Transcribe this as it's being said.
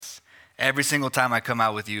Every single time I come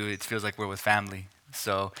out with you, it feels like we're with family.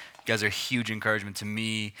 So you guys are a huge encouragement to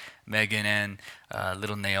me, Megan, and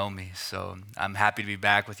little Naomi. So I'm happy to be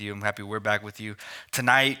back with you. I'm happy we're back with you.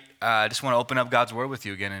 Tonight, I just want to open up God's Word with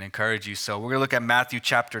you again and encourage you. So we're going to look at Matthew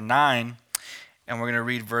chapter 9, and we're going to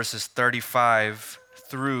read verses 35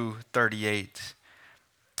 through 38.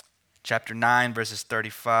 Chapter 9, verses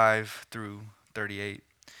 35 through 38.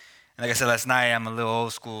 And like I said last night, I'm a little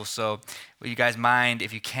old school, so will you guys mind,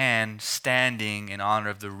 if you can, standing in honor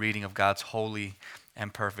of the reading of God's holy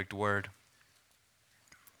and perfect word?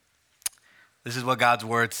 This is what God's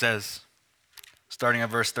word says, starting at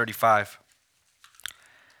verse 35.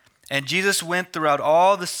 And Jesus went throughout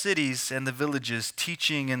all the cities and the villages,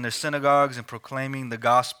 teaching in their synagogues and proclaiming the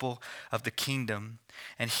gospel of the kingdom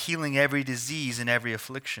and healing every disease and every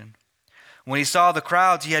affliction. When he saw the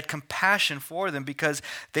crowds, he had compassion for them because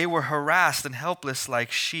they were harassed and helpless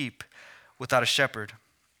like sheep without a shepherd.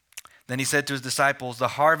 Then he said to his disciples, "The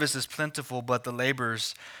harvest is plentiful, but the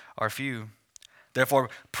laborers are few. Therefore,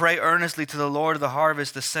 pray earnestly to the Lord of the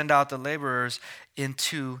harvest to send out the laborers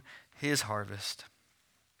into his harvest."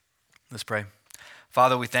 Let's pray.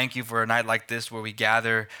 Father, we thank you for a night like this where we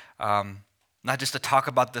gather not just to talk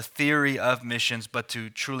about the theory of missions, but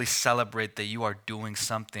to truly celebrate that you are doing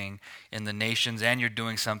something in the nations and you're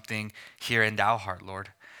doing something here in Dalhart,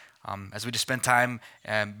 Lord. As we just spend time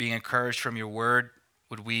being encouraged from your word,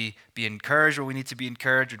 would we be encouraged where we need to be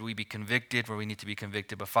encouraged? Would we be convicted where we need to be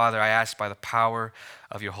convicted? But Father, I ask by the power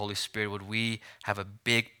of your Holy Spirit, would we have a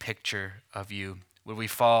big picture of you? Would we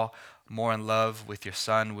fall more in love with your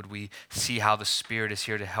Son? Would we see how the Spirit is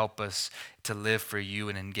here to help us to live for you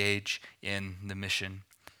and engage in the mission?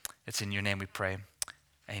 It's in your name we pray.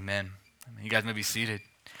 Amen. You guys may be seated.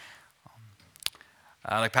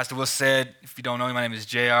 Like Pastor Will said, if you don't know me, my name is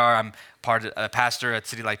JR. I'm a pastor at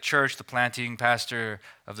City Light Church, the planting pastor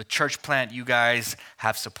of the church plant you guys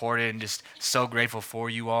have supported, and just so grateful for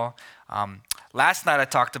you all. Last night I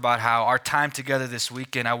talked about how our time together this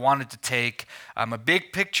weekend, I wanted to take a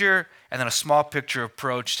big picture and then a small picture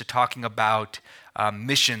approach to talking about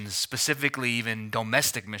missions, specifically even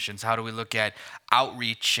domestic missions. How do we look at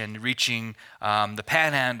outreach and reaching the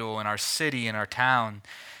panhandle in our city, in our town?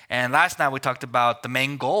 And last night we talked about the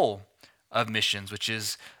main goal of missions, which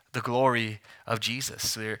is the glory of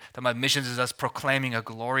Jesus. We're talking about missions as us proclaiming a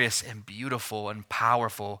glorious and beautiful and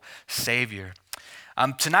powerful Savior.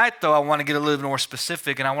 Tonight, though, I want to get a little bit more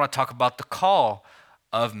specific, and I want to talk about the call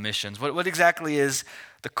of missions. What exactly is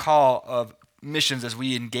the call of missions as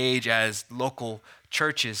we engage as local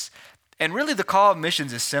churches? And really, the call of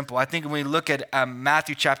missions is simple. I think when we look at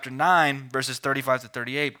Matthew chapter 9, verses 35 to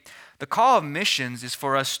 38, the call of missions is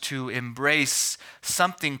for us to embrace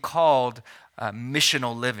something called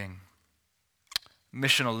missional living.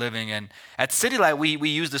 Missional living. And at City Light, we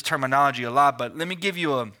use this terminology a lot, but let me give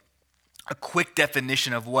you a quick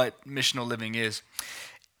definition of what missional living is.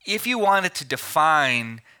 If you wanted to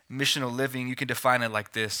define missional living, you can define it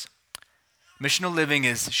like this. Missional living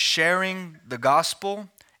is sharing the gospel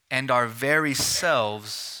and our very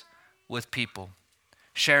selves with people.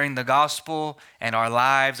 Sharing the gospel and our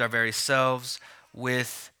lives, our very selves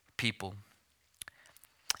with people.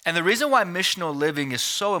 And the reason why missional living is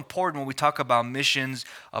so important when we talk about missions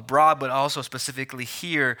abroad, but also specifically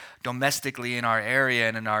here domestically in our area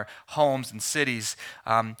and in our homes and cities,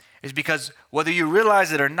 is because whether you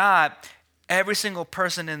realize it or not, every single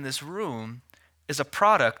person in this room is a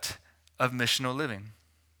product of missional living.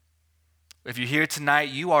 If you're here tonight,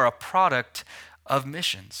 you are a product of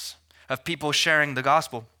missions, of people sharing the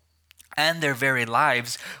gospel and their very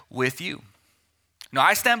lives with you. Now,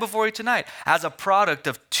 I stand before you tonight as a product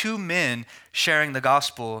of two men sharing the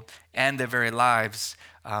gospel and their very lives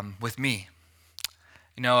with me.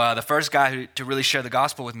 You know, the first guy to really share the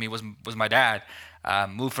gospel with me was my dad.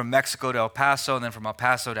 Moved from Mexico to El Paso, and then from El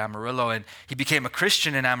Paso to Amarillo, and he became a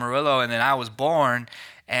Christian in Amarillo, and then I was born,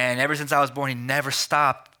 and ever since I was born, he never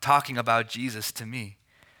stopped talking about Jesus to me.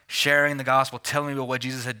 Sharing the gospel, telling me about what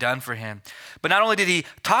Jesus had done for him. But not only did he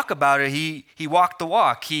talk about it, he walked the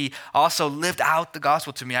walk. He also lived out the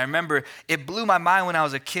gospel to me. I remember it blew my mind when I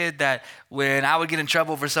was a kid that when I would get in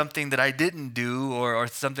trouble for something that I didn't do or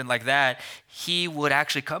something like that, he would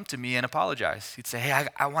actually come to me and apologize. He'd say, "Hey,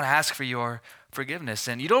 I want to ask for your forgiveness."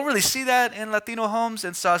 And you don't really see that in Latino homes.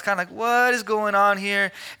 And so I was kind of like, what is going on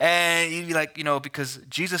here? And you'd be like, because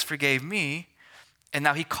Jesus forgave me. And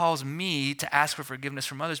now he calls me to ask for forgiveness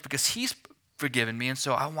from others because he's forgiven me. And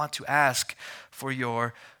so I want to ask for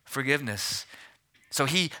your forgiveness. So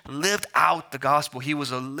he lived out the gospel. He was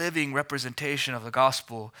a living representation of the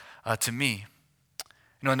gospel to me.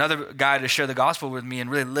 Another guy to share the gospel with me and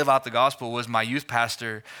really live out the gospel was my youth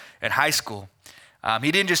pastor at high school.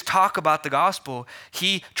 He didn't just talk about the gospel.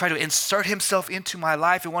 He tried to insert himself into my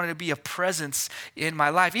life and wanted to be a presence in my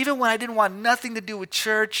life. Even when I didn't want nothing to do with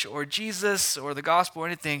church or Jesus or the gospel or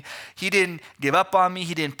anything, he didn't give up on me.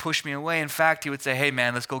 He didn't push me away. In fact, he would say, hey,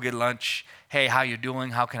 man, let's go get lunch. Hey, how you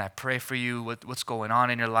doing? How can I pray for you? What's going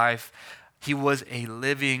on in your life? He was a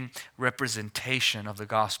living representation of the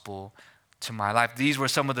gospel to my life. These were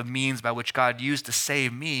some of the means by which God used to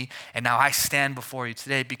save me, and now I stand before you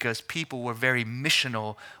today because people were very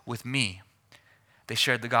missional with me. They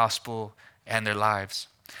shared the gospel and their lives.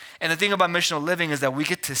 And the thing about missional living is that we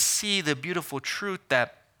get to see the beautiful truth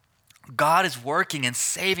that God is working and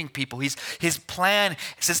saving people. His plan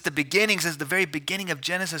since the very beginning of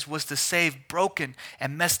Genesis, was to save broken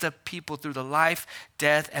and messed up people through the life,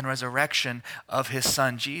 death, and resurrection of his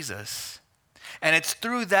son, Jesus. And it's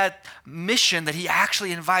through that mission that he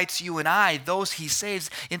actually invites you and I, those he saves,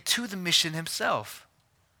 into the mission himself.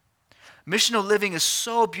 Missional living is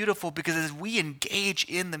so beautiful because as we engage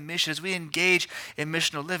in the mission, as we engage in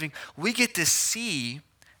missional living, we get to see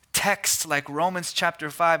texts like Romans chapter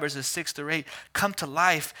 5, verses 6 through 8 come to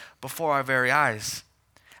life before our very eyes.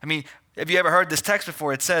 I mean, have you ever heard this text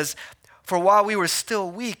before? It says, "For while we were still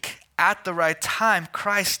weak, at the right time,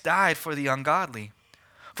 Christ died for the ungodly.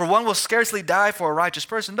 For one will scarcely die for a righteous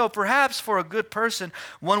person, though perhaps for a good person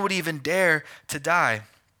one would even dare to die.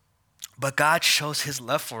 But God shows his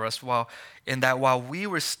love for us while we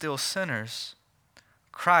were still sinners,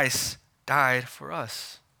 Christ died for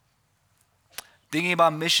us." Thinking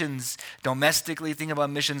about missions domestically, thinking about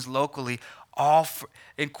missions locally,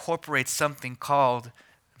 incorporates something called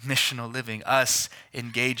missional living, us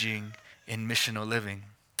engaging in missional living.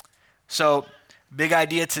 So, big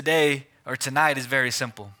idea today or tonight is very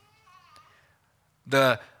simple.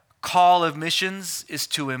 The call of missions is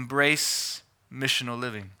to embrace missional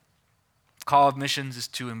living. Call of missions is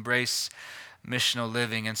to embrace missional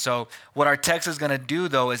living. And so what our text is going to do,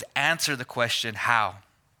 though, is answer the question, how?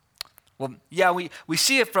 Well, yeah, we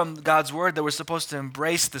see it from God's word that we're supposed to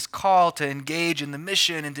embrace this call to engage in the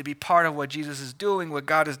mission and to be part of what Jesus is doing, what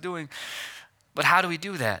God is doing. But how do we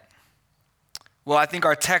do that? Well, I think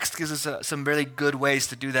our text gives us some really good ways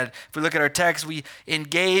to do that. If we look at our text, we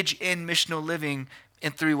engage in missional living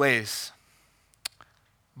in three ways: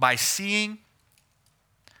 by seeing,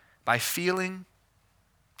 by feeling,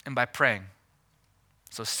 and by praying.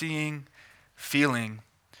 So seeing, feeling,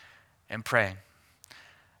 and praying.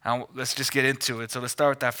 Now, let's just get into it. So let's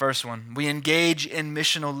start with that first one. We engage in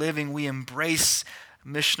missional living. We embrace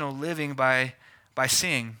missional living by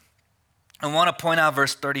seeing. I want to point out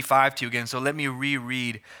verse 35 to you again. So let me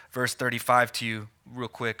reread verse 35 to you real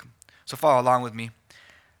quick. So follow along with me.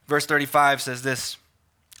 Verse 35 says this: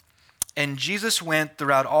 "And Jesus went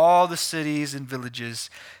throughout all the cities and villages,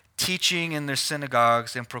 teaching in their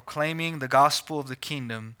synagogues and proclaiming the gospel of the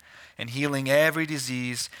kingdom and healing every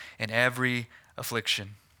disease and every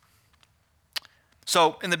affliction."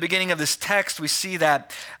 So in the beginning of this text, we see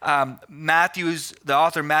that the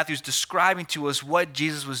author Matthew's describing to us what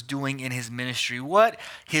Jesus was doing in his ministry, what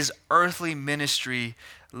his earthly ministry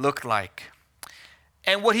looked like.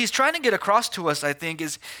 And what he's trying to get across to us, I think,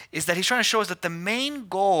 is that he's trying to show us that the main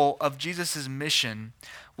goal of Jesus' mission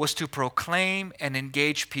was to proclaim and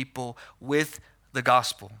engage people with the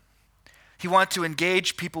gospel. He wanted to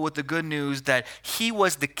engage people with the good news that he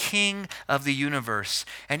was the king of the universe.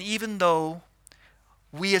 And even though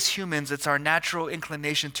we as humans, it's our natural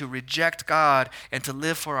inclination to reject God and to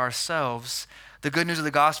live for ourselves, the good news of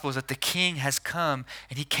the gospel is that the king has come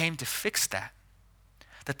and he came to fix that.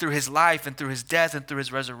 That through his life and through his death and through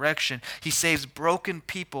his resurrection, he saves broken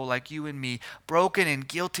people like you and me, broken and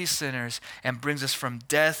guilty sinners, and brings us from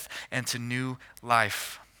death and to new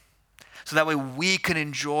life. So that way we can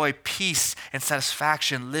enjoy peace and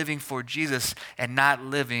satisfaction living for Jesus and not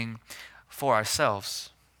living for ourselves.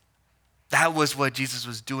 That was what Jesus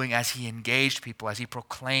was doing as he engaged people, as he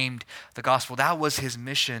proclaimed the gospel. That was his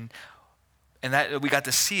mission, and that we got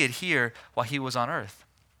to see it here while he was on earth.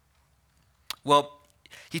 Well,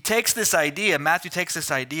 Matthew takes this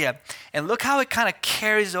idea, and look how it kind of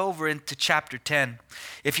carries over into chapter 10.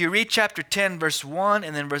 If you read chapter 10, verse 1,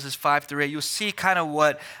 and then verses 5 through 8, you'll see kind of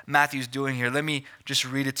what Matthew's doing here. Let me just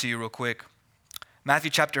read it to you real quick. Matthew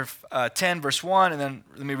chapter 10, verse 1, and then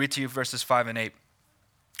let me read to you verses 5 and 8.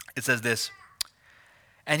 It says this: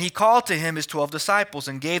 "And he called to him his 12 disciples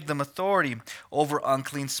and gave them authority over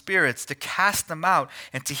unclean spirits to cast them out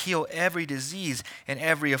and to heal every disease and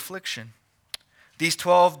every affliction. These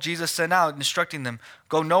 12 Jesus sent out, instructing them,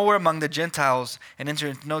 "Go nowhere among the Gentiles and enter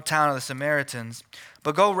into no town of the Samaritans,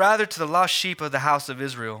 but go rather to the lost sheep of the house of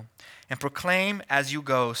Israel, and proclaim as you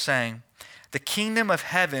go, saying, the kingdom of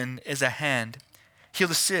heaven is at hand. Heal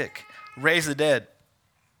the sick, raise the dead,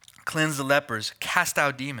 cleanse the lepers, cast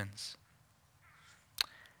out demons."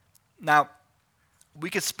 Now,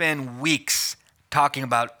 we could spend weeks talking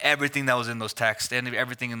about everything that was in those texts and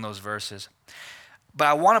everything in those verses. But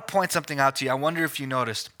I want to point something out to you. I wonder if you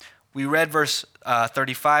noticed. We read verse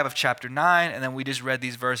 35 of chapter 9, and then we just read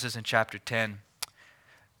these verses in chapter 10.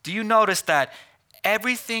 Do you notice that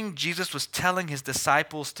everything Jesus was telling his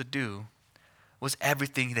disciples to do was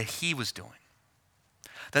everything that he was doing?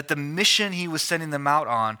 That the mission he was sending them out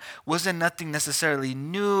on wasn't nothing necessarily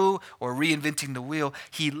new or reinventing the wheel.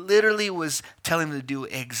 He literally was telling them to do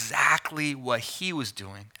exactly what he was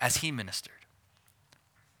doing as he ministered.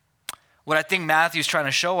 What I think Matthew's trying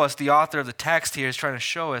to show us, the author of the text here is trying to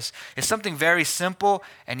show us, is something very simple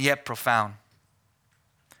and yet profound.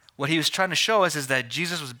 What he was trying to show us is that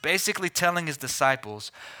Jesus was basically telling his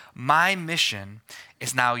disciples, my mission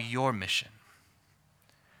is now your mission.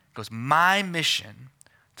 He goes, my mission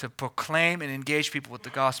to proclaim and engage people with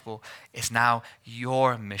the gospel is now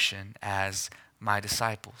your mission as my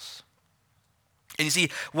disciples. And you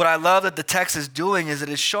see, what I love that the text is doing is that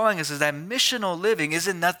it's showing us is that missional living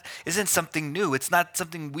isn't something new. It's not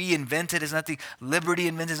something we invented. It's nothing Liberty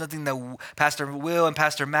invented. It's nothing that Pastor Will and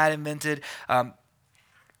Pastor Matt invented.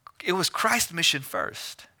 It was Christ's mission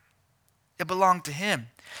first. It belonged to him.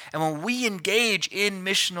 And when we engage in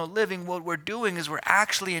missional living, what we're doing is we're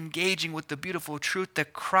actually engaging with the beautiful truth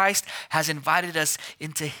that Christ has invited us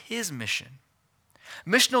into his mission.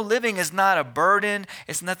 Missional living is not a burden.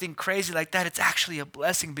 It's nothing crazy like that. It's actually a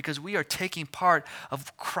blessing because we are taking part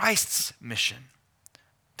of Christ's mission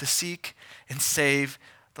to seek and save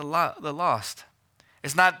the lost.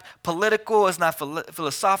 It's not political. It's not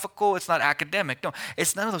philosophical. It's not academic. No,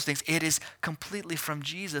 it's none of those things. It is completely from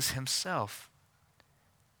Jesus himself.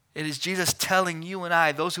 It is Jesus telling you and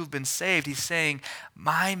I, those who've been saved, he's saying,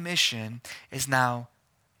 my mission is now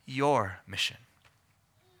your mission.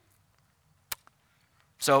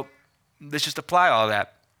 So let's just apply all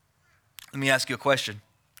that. Let me ask you a question.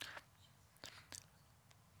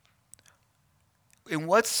 In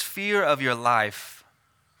what sphere of your life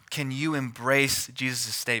can you embrace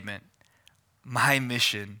Jesus' statement, my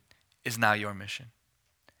mission is now your mission?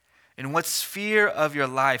 In what sphere of your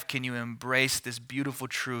life can you embrace this beautiful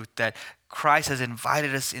truth that Christ has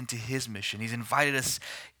invited us into his mission? He's invited us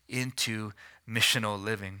into missional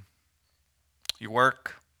living. Your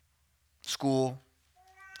work, school,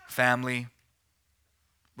 family,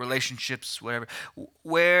 relationships, whatever.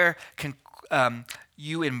 Where can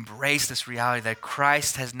you embrace this reality that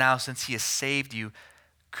Christ has now, since he has saved you,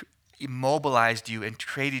 immobilized you and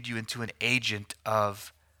created you into an agent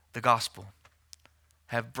of the gospel?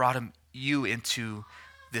 Have brought you into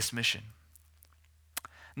this mission.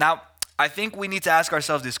 Now, I think we need to ask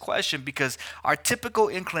ourselves this question because our typical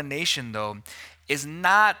inclination, though, is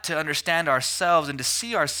not to understand ourselves and to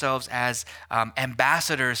see ourselves as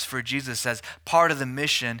ambassadors for Jesus, as part of the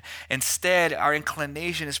mission. Instead, our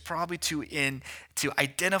inclination is probably to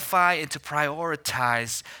identify and to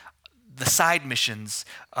prioritize the side missions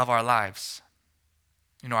of our lives.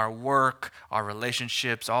 You know, our work, our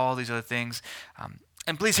relationships, all these other things.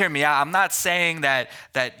 And please hear me out. I'm not saying that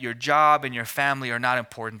your job and your family are not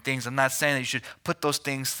important things. I'm not saying that you should put those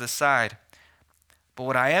things to the side. But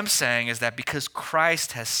what I am saying is that because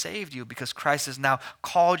Christ has saved you, because Christ has now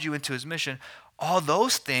called you into his mission, all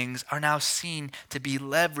those things are now seen to be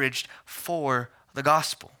leveraged for the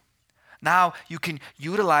gospel. Now you can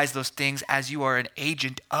utilize those things as you are an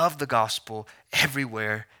agent of the gospel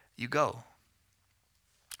everywhere you go.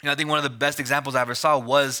 You know, I think one of the best examples I ever saw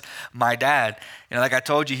was my dad. You know, like I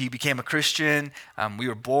told you, he became a Christian. We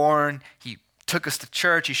were born. He took us to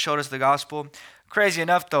church. He showed us the gospel. Crazy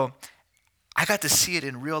enough, though, I got to see it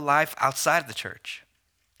in real life outside of the church.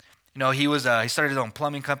 You know, he started his own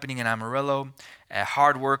plumbing company in Amarillo, a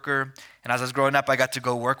hard worker. And as I was growing up, I got to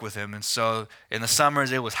go work with him. And so in the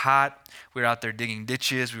summers, it was hot. We were out there digging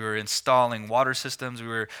ditches. We were installing water systems. We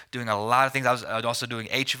were doing a lot of things. I was also doing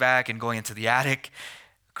HVAC and going into the attic.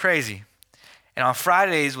 Crazy. And on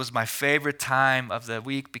Fridays was my favorite time of the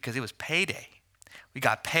week because it was payday. We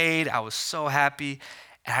got paid. I was so happy.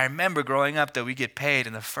 And I remember growing up that we get paid,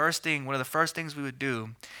 and one of the first things we would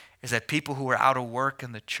do is that people who were out of work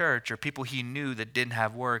in the church or people he knew that didn't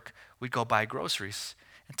have work, we'd go buy groceries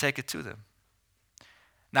and take it to them.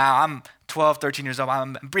 Now, I'm 12, 13 years old.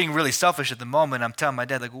 I'm being really selfish at the moment. I'm telling my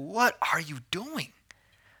dad, like, what are you doing?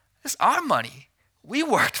 This is our money. We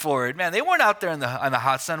worked for it, man. They weren't out there in the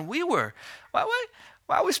hot sun. We were. Why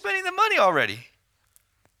are we spending the money already?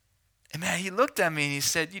 And man, he looked at me and he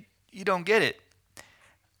said, you don't get it.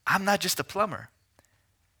 I'm not just a plumber.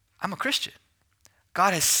 I'm a Christian.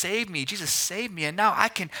 God has saved me. Jesus saved me. And now I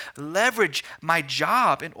can leverage my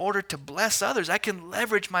job in order to bless others. I can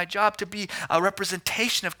leverage my job to be a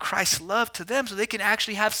representation of Christ's love to them so they can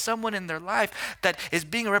actually have someone in their life that is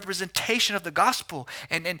being a representation of the gospel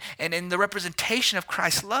and in the representation of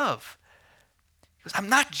Christ's love. He goes, I'm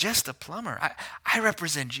not just a plumber. I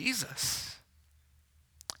represent Jesus.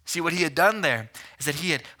 See, what he had done there is that he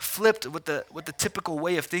had flipped what the typical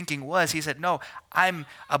way of thinking was. He said, no, I'm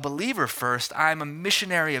a believer first. I'm a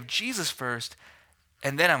missionary of Jesus first,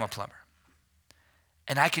 and then I'm a plumber.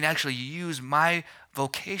 And I can actually use my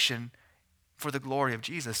vocation for the glory of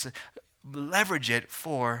Jesus, leverage it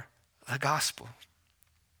for the gospel.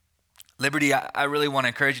 Liberty, I really want to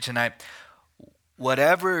encourage you tonight,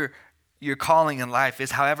 whatever your calling in life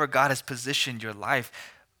is, however God has positioned your life,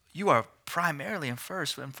 you are primarily and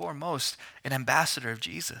first and foremost an ambassador of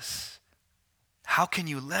Jesus. How can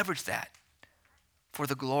you leverage that for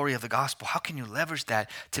the glory of the gospel? How can you leverage that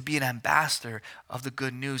to be an ambassador of the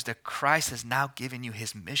good news that Christ has now given you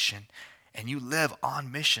his mission and you live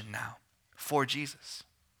on mission now for Jesus?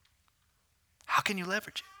 How can you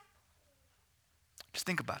leverage it? Just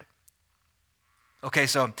think about it. Okay,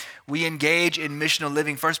 so we engage in missional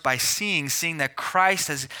living first by seeing that Christ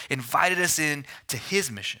has invited us in to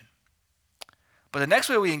his mission. But the next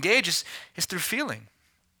way we engage is through feeling.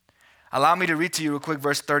 Allow me to read to you real quick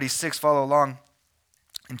verse 36. Follow along.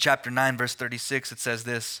 In chapter 9, verse 36, it says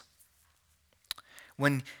this.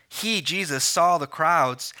 When he, Jesus, saw the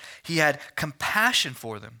crowds, he had compassion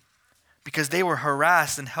for them because they were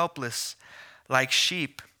harassed and helpless like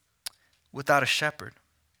sheep without a shepherd.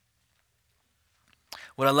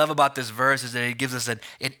 What I love about this verse is that it gives us a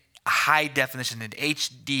high definition, an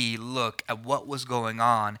HD look at what was going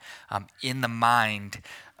on in the mind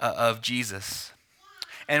of Jesus.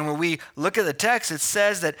 And when we look at the text, it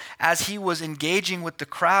says that as he was engaging with the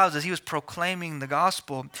crowds, as he was proclaiming the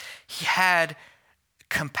gospel, he had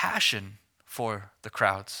compassion for the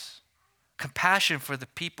crowds, compassion for the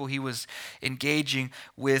people he was engaging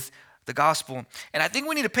with the gospel. And I think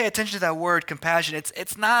we need to pay attention to that word compassion.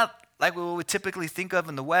 It's not like what we typically think of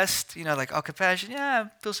in the West, like, oh, compassion, yeah,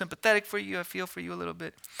 I feel sympathetic for you, I feel for you a little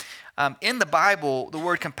bit. In the Bible, the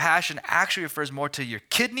word compassion actually refers more to your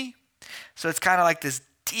kidney. So it's kind of like this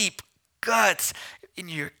deep guts in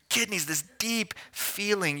your kidneys, this deep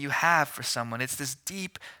feeling you have for someone. It's this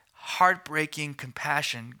deep, heartbreaking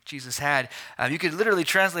compassion Jesus had. You could literally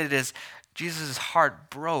translate it as Jesus' heart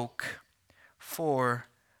broke for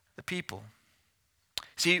the people.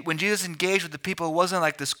 See, when Jesus engaged with the people, it wasn't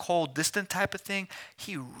like this cold, distant type of thing.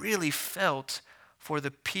 He really felt for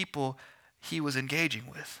the people he was engaging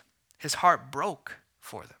with. His heart broke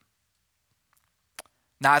for them.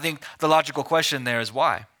 Now, I think the logical question there is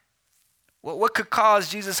why? What could cause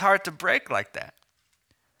Jesus' heart to break like that?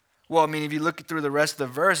 Well, I mean, if you look through the rest of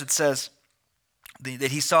the verse, it says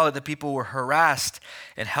that he saw that the people were harassed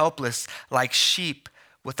and helpless like sheep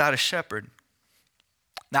without a shepherd.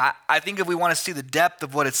 Now, I think if we want to see the depth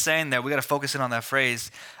of what it's saying there, we got to focus in on that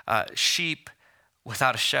phrase, sheep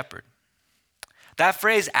without a shepherd. That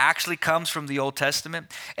phrase actually comes from the Old Testament,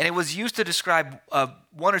 and it was used to describe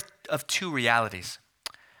one of two realities.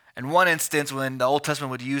 In one instance, when the Old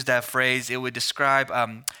Testament would use that phrase, it would describe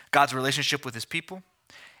God's relationship with his people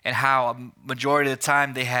and how a majority of the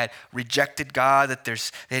time they had rejected God, that they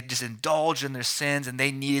had just indulged in their sins and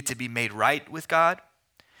they needed to be made right with God.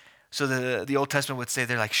 So the Old Testament would say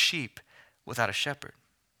they're like sheep without a shepherd.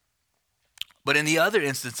 But in the other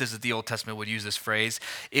instances that the Old Testament would use this phrase,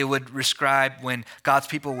 it would describe when God's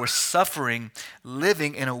people were suffering,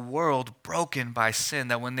 living in a world broken by sin,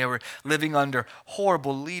 that when they were living under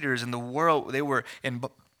horrible leaders in the world, they were in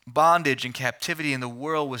bondage and captivity and the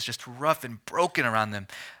world was just rough and broken around them.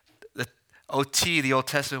 The Old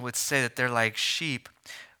Testament would say that they're like sheep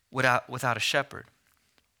without a shepherd.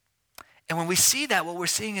 And when we see that, what we're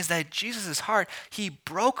seeing is that Jesus' heart, he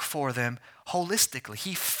broke for them holistically.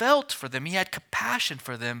 He felt for them. He had compassion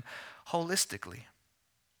for them holistically.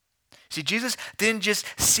 See, Jesus didn't just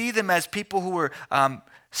see them as people who were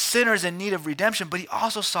sinners in need of redemption, but he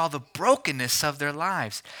also saw the brokenness of their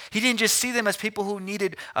lives. He didn't just see them as people who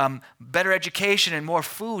needed better education and more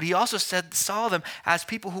food. He also saw them as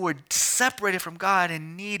people who were separated from God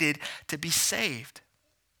and needed to be saved.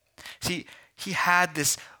 See, he had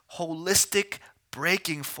this holistic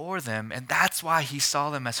breaking for them, and that's why he saw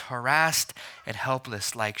them as harassed and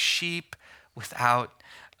helpless, like sheep without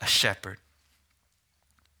a shepherd.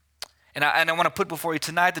 And I want to put before you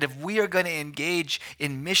tonight that if we are going to engage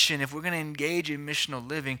in mission, if we're going to engage in missional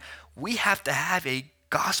living, we have to have a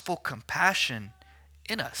gospel compassion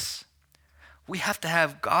in us. We have to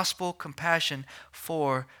have gospel compassion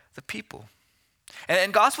for the people.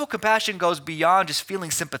 And gospel compassion goes beyond just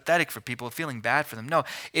feeling sympathetic for people, feeling bad for them. No,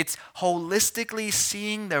 it's holistically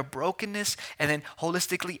seeing their brokenness and then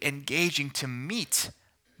holistically engaging to meet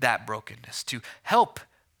that brokenness, to help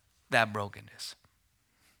that brokenness.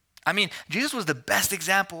 I mean, Jesus was the best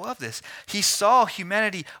example of this. He saw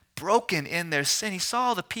humanity broken in their sin. He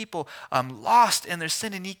saw the people lost in their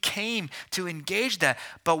sin, and he came to engage that.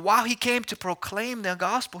 But while he came to proclaim the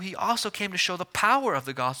gospel, he also came to show the power of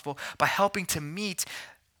the gospel by helping to meet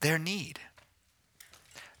their need.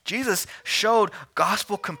 Jesus showed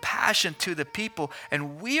gospel compassion to the people,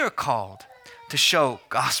 and we are called to show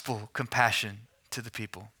gospel compassion to the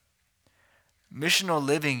people. Missional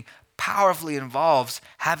living powerfully involves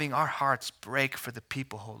having our hearts break for the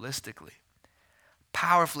people holistically.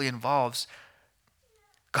 Powerfully involves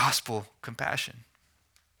gospel compassion.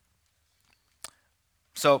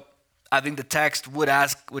 So I think the text would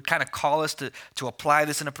kind of call us to apply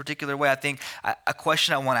this in a particular way. I think a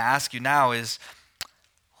question I want to ask you now is,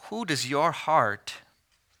 who does your heart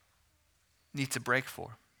need to break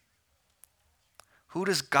for? Who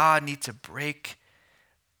does God need to break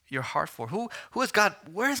your heart for?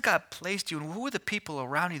 Where has God placed you, and who are the people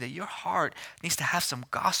around you that your heart needs to have some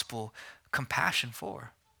gospel compassion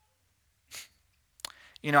for?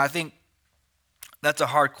 I think that's a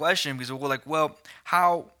hard question because we're like, well,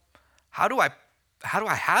 how do I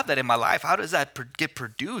have that in my life? How does that get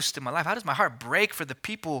produced in my life? How does my heart break for the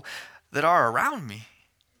people that are around me?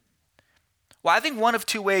 Well, I think one of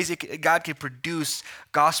two ways God can produce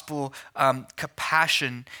gospel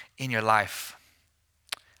compassion in your life.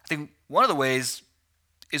 I think one of the ways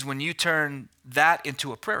is when you turn that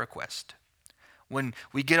into a prayer request. When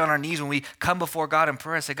we get on our knees, when we come before God in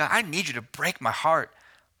prayer and say, God, I need you to break my heart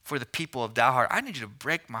for the people of Dalhart. I need you to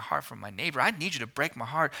break my heart for my neighbor. I need you to break my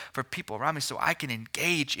heart for people around me so I can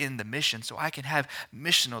engage in the mission, so I can have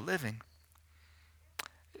missional living.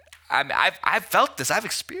 I've felt this. I've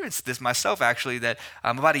experienced this myself, actually, that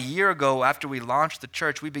about a year ago after we launched the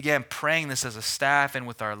church, we began praying this as a staff and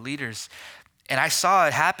with our leaders. And I saw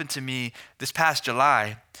it happen to me this past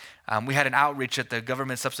July. We had an outreach at the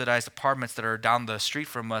government-subsidized apartments that are down the street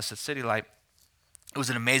from us at City Light. It was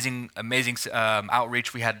an amazing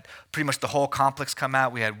outreach. We had pretty much the whole complex come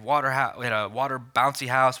out. We had a water bouncy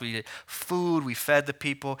house. We did food. We fed the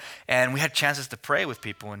people, and we had chances to pray with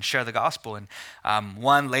people and share the gospel. And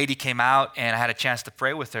one lady came out, and I had a chance to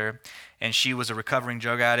pray with her. And she was a recovering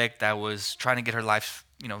drug addict that was trying to get her life,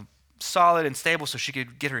 solid and stable so she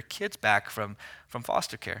could get her kids back from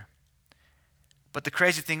foster care. But the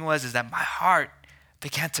crazy thing is that my heart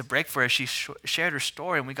began to break for her. She shared her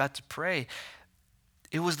story, and we got to pray.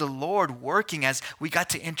 It was the Lord working as we got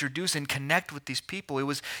to introduce and connect with these people. It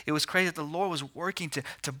was crazy that the Lord was working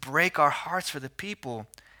to break our hearts for the people.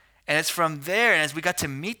 And it's from there, and as we got to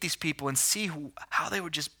meet these people and see how they were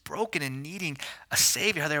just broken and needing a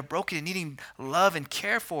Savior, how they were broken and needing love and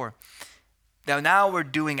care for. Now we're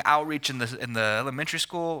doing outreach in the elementary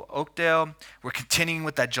school, Oakdale. We're continuing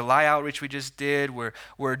with that July outreach we just did.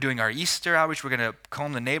 We're doing our Easter outreach. We're going to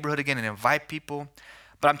comb the neighborhood again and invite people.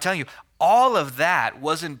 But I'm telling you, all of that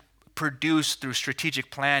wasn't produced through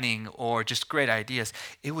strategic planning or just great ideas.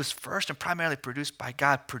 It was first and primarily produced by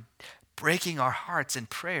God breaking our hearts in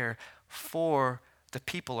prayer for the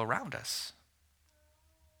people around us.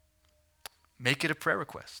 Make it a prayer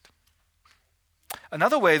request.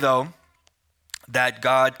 Another way, though, that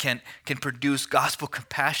God can produce gospel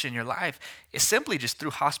compassion in your life is simply just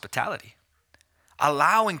through hospitality.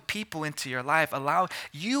 Allowing people into your life, allow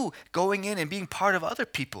you going in and being part of other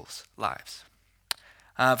people's lives.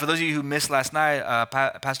 For those of you who missed last night,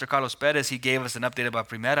 Pastor Carlos Perez, he gave us an update about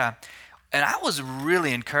Primera. And I was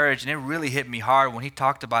really encouraged, and it really hit me hard when he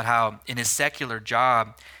talked about how in his secular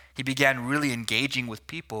job, he began really engaging with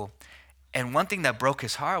people. And one thing that broke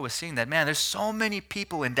his heart was seeing that, man, there's so many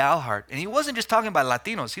people in Dalhart. And he wasn't just talking about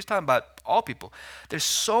Latinos. He was talking about all people. There's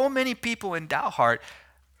so many people in Dalhart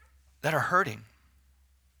that are hurting,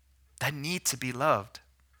 that need to be loved.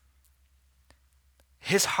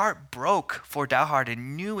 His heart broke for Dalhart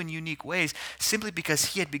in new and unique ways simply because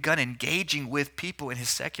he had begun engaging with people in his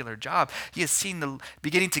secular job. He had seen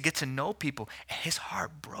beginning to get to know people, and his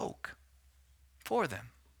heart broke for them.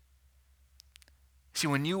 See,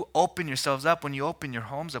 when you open yourselves up, when you open your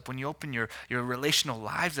homes up, when you open your relational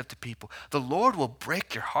lives up to people, the Lord will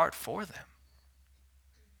break your heart for them.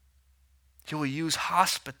 He will use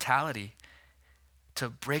hospitality to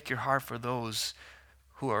break your heart for those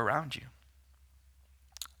who are around you.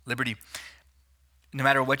 Liberty, no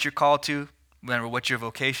matter what you're called to, no matter what your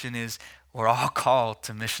vocation is, we're all called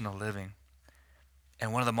to missional living.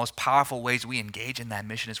 And one of the most powerful ways we engage in that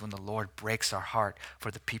mission is when the Lord breaks our heart for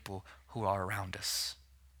the people who are around us.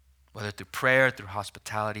 Whether through prayer, through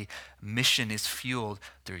hospitality, mission is fueled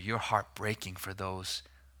through your heart breaking for those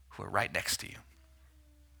who are right next to you.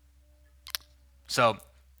 So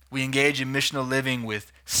we engage in missional living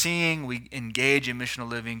with seeing, we engage in missional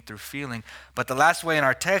living through feeling. But the last way in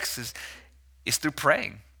our text is through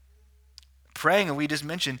praying. Praying, and we just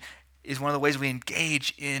mentioned, is one of the ways we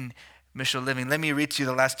engage in missional living. Let me read to you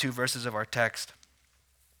the last two verses of our text.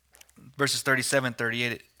 Verses 37,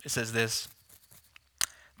 38, it says this.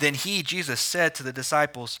 Then he, Jesus, said to the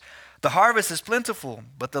disciples, "The harvest is plentiful,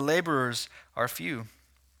 but the laborers are few.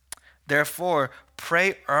 Therefore,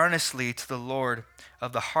 pray earnestly to the Lord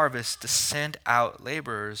of the harvest to send out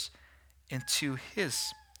laborers into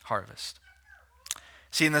his harvest."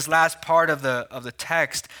 See, in this last part of the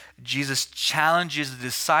text, Jesus challenges the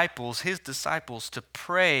disciples, his disciples, to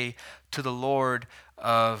pray to the Lord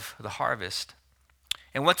of the harvest.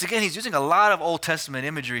 And once again, he's using a lot of Old Testament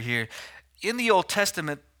imagery here. In the Old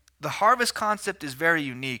Testament, the harvest concept is very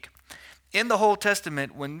unique. In the Old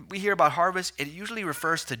Testament, when we hear about harvest, it usually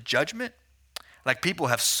refers to judgment. Like people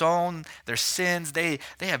have sown their sins. They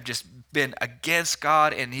have just been against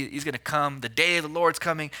God, and he's going to come. The day of the Lord's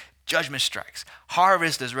coming, judgment strikes.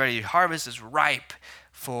 Harvest is ready. Harvest is ripe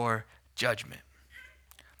for judgment.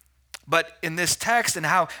 But in this text and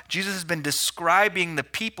how Jesus has been describing the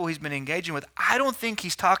people he's been engaging with, I don't think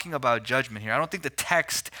he's talking about judgment here. I don't think the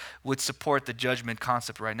text would support the judgment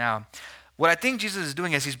concept right now. What I think Jesus is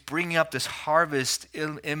doing is he's bringing up this harvest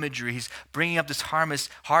imagery. He's bringing up this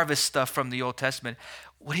harvest stuff from the Old Testament.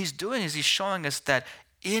 What he's doing is he's showing us that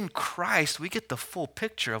in Christ, we get the full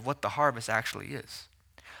picture of what the harvest actually is.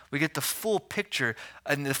 We get the full picture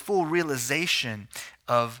and the full realization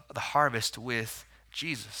of the harvest with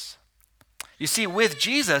Jesus. You see, with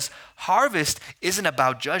Jesus, harvest isn't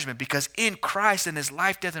about judgment because in Christ, in his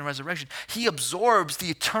life, death, and resurrection, he absorbs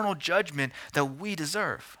the eternal judgment that we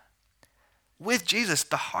deserve. With Jesus,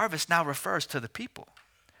 the harvest now refers to the people.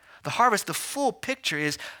 The harvest, the full picture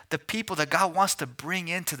is the people that God wants to bring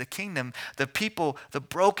into the kingdom, the people, the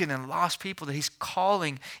broken and lost people that he's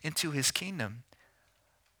calling into his kingdom.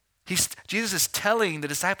 Jesus is telling the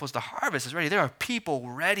disciples the harvest is ready. There are people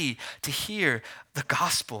ready to hear the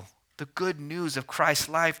gospel, the good news of Christ's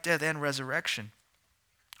life, death, and resurrection.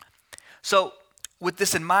 So with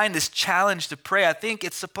this in mind, this challenge to pray, I think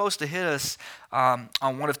it's supposed to hit us on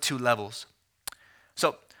one of two levels.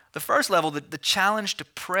 So the first level, the challenge to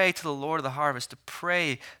pray to the Lord of the harvest, to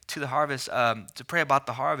pray to the harvest, to pray about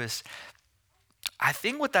the harvest, I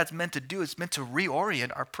think what that's meant to do is meant to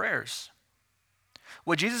reorient our prayers.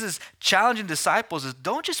 What Jesus is challenging disciples is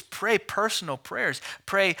don't just pray personal prayers,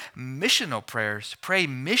 pray missional prayers, pray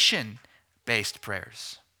mission-based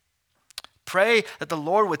prayers. Pray that the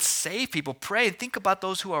Lord would save people. Pray and think about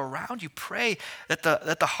those who are around you. Pray that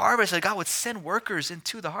the harvest, that God would send workers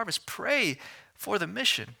into the harvest. Pray for the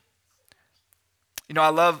mission. You know, I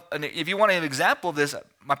love, and if you want an example of this,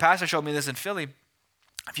 my pastor showed me this in Philly.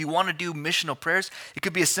 If you want to do missional prayers, it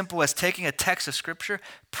could be as simple as taking a text of scripture,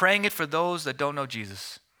 praying it for those that don't know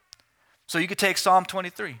Jesus. So you could take Psalm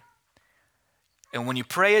 23. And when you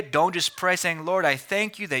pray it, don't just pray saying, "Lord, I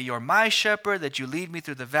thank you that you're my shepherd, that you lead me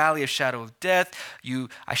through the valley of shadow of death.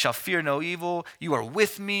 I shall fear no evil. You are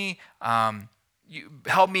with me. You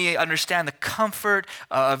help me understand the comfort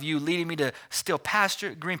of you leading me to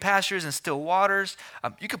green pastures and still waters."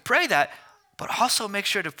 You could pray that, but also make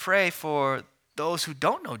sure to pray for those who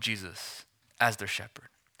don't know Jesus as their shepherd.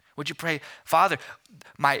 Would you pray, "Father,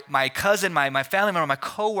 my cousin, my family member, my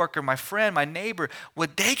coworker, my friend, my neighbor,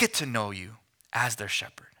 would they get to know you as their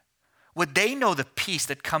shepherd? Would they know the peace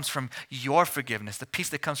that comes from your forgiveness, the peace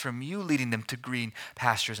that comes from you leading them to green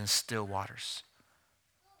pastures and still waters?"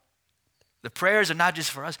 The prayers are not just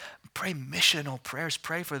for us. Pray missional prayers.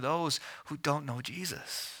 Pray for those who don't know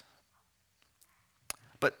Jesus.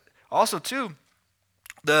 But also, too,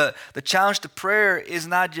 the challenge to prayer is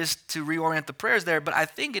not just to reorient the prayers there, but I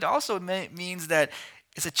think it also means that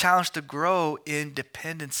it's a challenge to grow in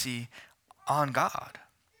dependency on God.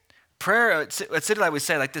 Prayer, at City Light we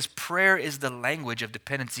say like this, prayer is the language of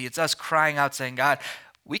dependency. It's us crying out saying, "God,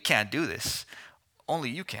 we can't do this. Only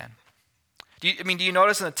you can." Do you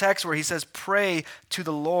notice in the text where he says, "Pray to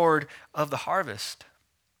the Lord of the harvest"?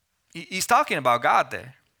 He's talking about God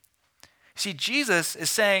there. See, Jesus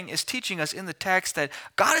is teaching us in the text that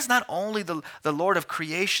God is not only the Lord of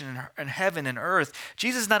creation and heaven and earth.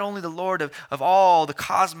 Jesus is not only the Lord of all the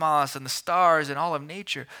cosmos and the stars and all of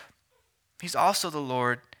nature. He's also the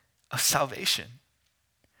Lord of salvation.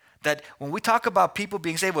 That when we talk about people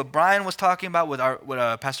being saved, what Brian was talking about,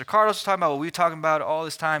 what Pastor Carlos was talking about, what we were talking about all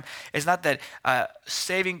this time, is not that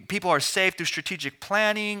saving people are saved through strategic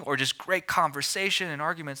planning or just great conversation and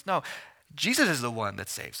arguments. No, Jesus is the one that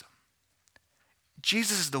saves them.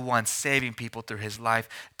 Jesus is the one saving people through his life,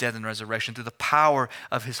 death, and resurrection, through the power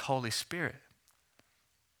of his Holy Spirit.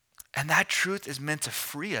 And that truth is meant to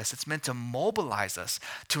free us. It's meant to mobilize us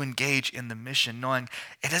to engage in the mission, knowing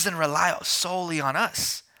it doesn't rely solely on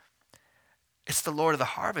us. It's the Lord of the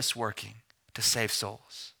harvest working to save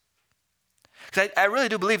souls. Because I really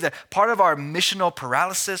do believe that part of our missional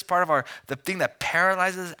paralysis, part of the thing that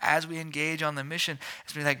paralyzes as we engage on the mission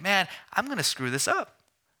is being like, man, I'm going to screw this up.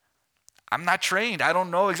 I'm not trained. I don't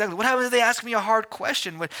know exactly. What happens if they ask me a hard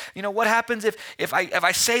question? What happens if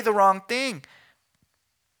I say the wrong thing?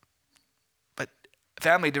 But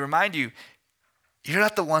family, to remind you, you're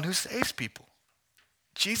not the one who saves people.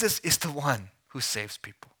 Jesus is the one who saves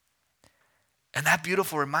people. And that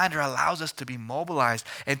beautiful reminder allows us to be mobilized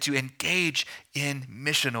and to engage in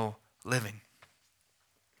missional living.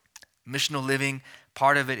 Missional living,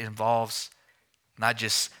 part of it involves not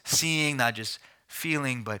just seeing, not just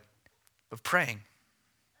feeling, but praying.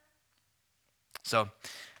 So,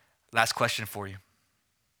 last question for you.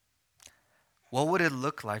 What would it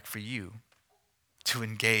look like for you to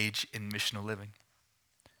engage in missional living?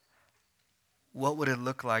 What would it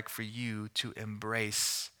look like for you to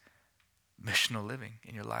embrace missional living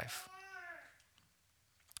in your life?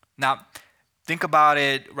 Now, think about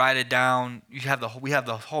it, write it down. We have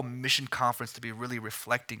the whole mission conference to be really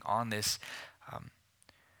reflecting on this.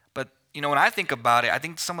 But when I think about it, I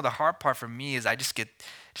think some of the hard part for me is I just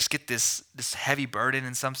get this heavy burden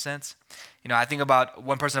in some sense. I think about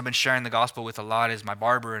one person I've been sharing the gospel with a lot is my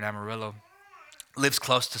barber in Amarillo. Lives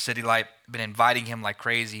close to City Light. Been inviting him like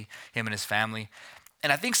crazy, him and his family.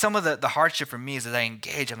 And I think some of the hardship for me is as I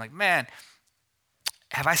engage, I'm like, man,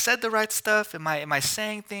 have I said the right stuff? Am I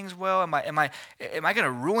saying things well? Am I going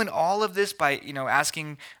to ruin all of this by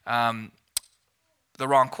asking the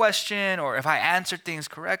wrong question, or if I answered things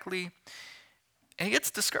correctly? And it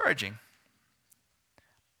gets discouraging.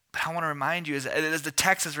 But I want to remind you, as the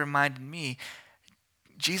text has reminded me,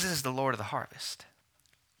 Jesus is the Lord of the harvest.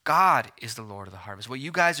 God is the Lord of the harvest. What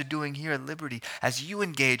you guys are doing here at Liberty, as you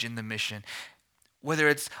engage in the mission, whether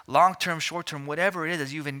it's long-term, short-term, whatever it is,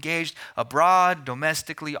 as you've engaged abroad,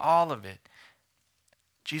 domestically, all of it,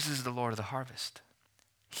 Jesus is the Lord of the harvest.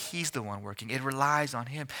 He's the one working. It relies on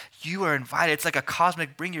him. You are invited. It's like a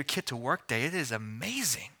cosmic bring your kid to work day. It is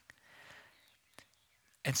amazing.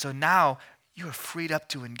 And so now you are freed up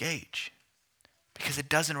to engage because it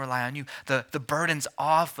doesn't rely on you. The burden's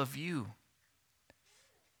off of you.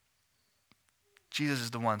 Jesus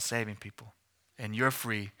is the one saving people, and you're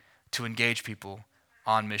free to engage people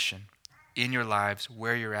on mission in your lives,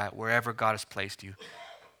 where you're at, wherever God has placed you.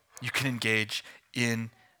 You can engage in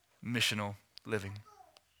missional living.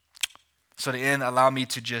 So to end, allow me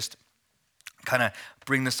to just kind of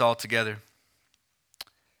bring this all together.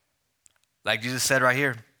 Like Jesus said right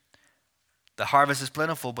here, the harvest is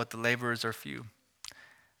plentiful, but the laborers are few.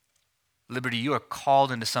 Liberty, you are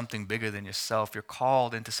called into something bigger than yourself. You're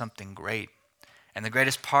called into something great. And the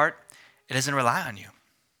greatest part, it doesn't rely on you.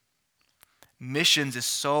 Missions is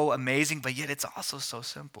so amazing, but yet it's also so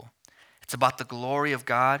simple. It's about the glory of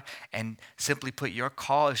God, and simply put, your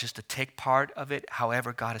call is just to take part of it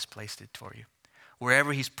however God has placed it for you.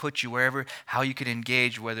 Wherever he's put you, how you can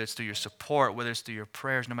engage, whether it's through your support, whether it's through your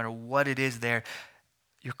prayers, no matter what it is there,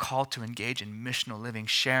 you're called to engage in missional living,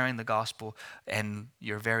 sharing the gospel and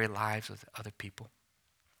your very lives with other people.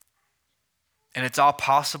 And it's all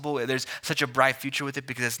possible. There's such a bright future with it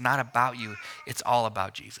because it's not about you. It's all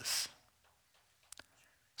about Jesus.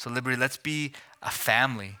 So Liberty, let's be a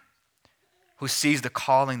family who sees the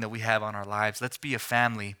calling that we have on our lives. Let's be a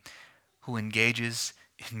family who engages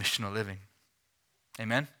in missional living.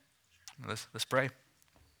 Amen? Let's pray.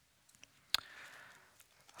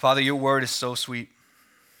 Father, your word is so sweet.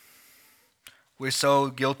 We're so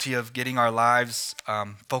guilty of getting our lives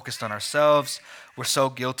focused on ourselves. We're so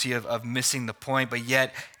guilty of missing the point, but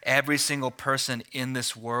yet every single person in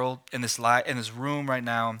this world, in this room right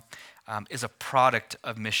now, is a product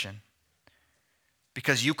of mission.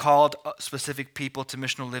 Because you called specific people to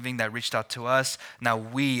missional living that reached out to us. Now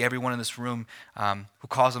we, everyone in this room who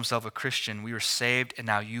calls himself a Christian, we were saved, and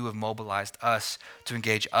now you have mobilized us to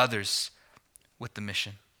engage others with the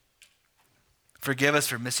mission. Forgive us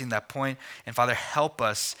for missing that point. And Father, help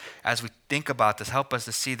us as we think about this. Help us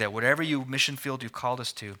to see that whatever mission field you've called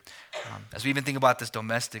us to, as we even think about this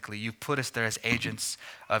domestically, you've put us there as agents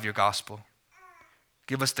of your gospel.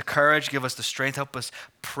 Give us the courage, give us the strength, help us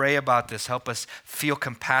pray about this, help us feel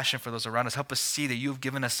compassion for those around us, help us see that you've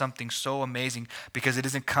given us something so amazing because it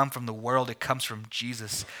doesn't come from the world, it comes from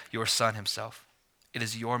Jesus, your Son himself. It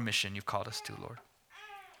is your mission you've called us to, Lord.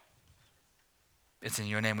 It's in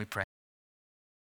your name we pray.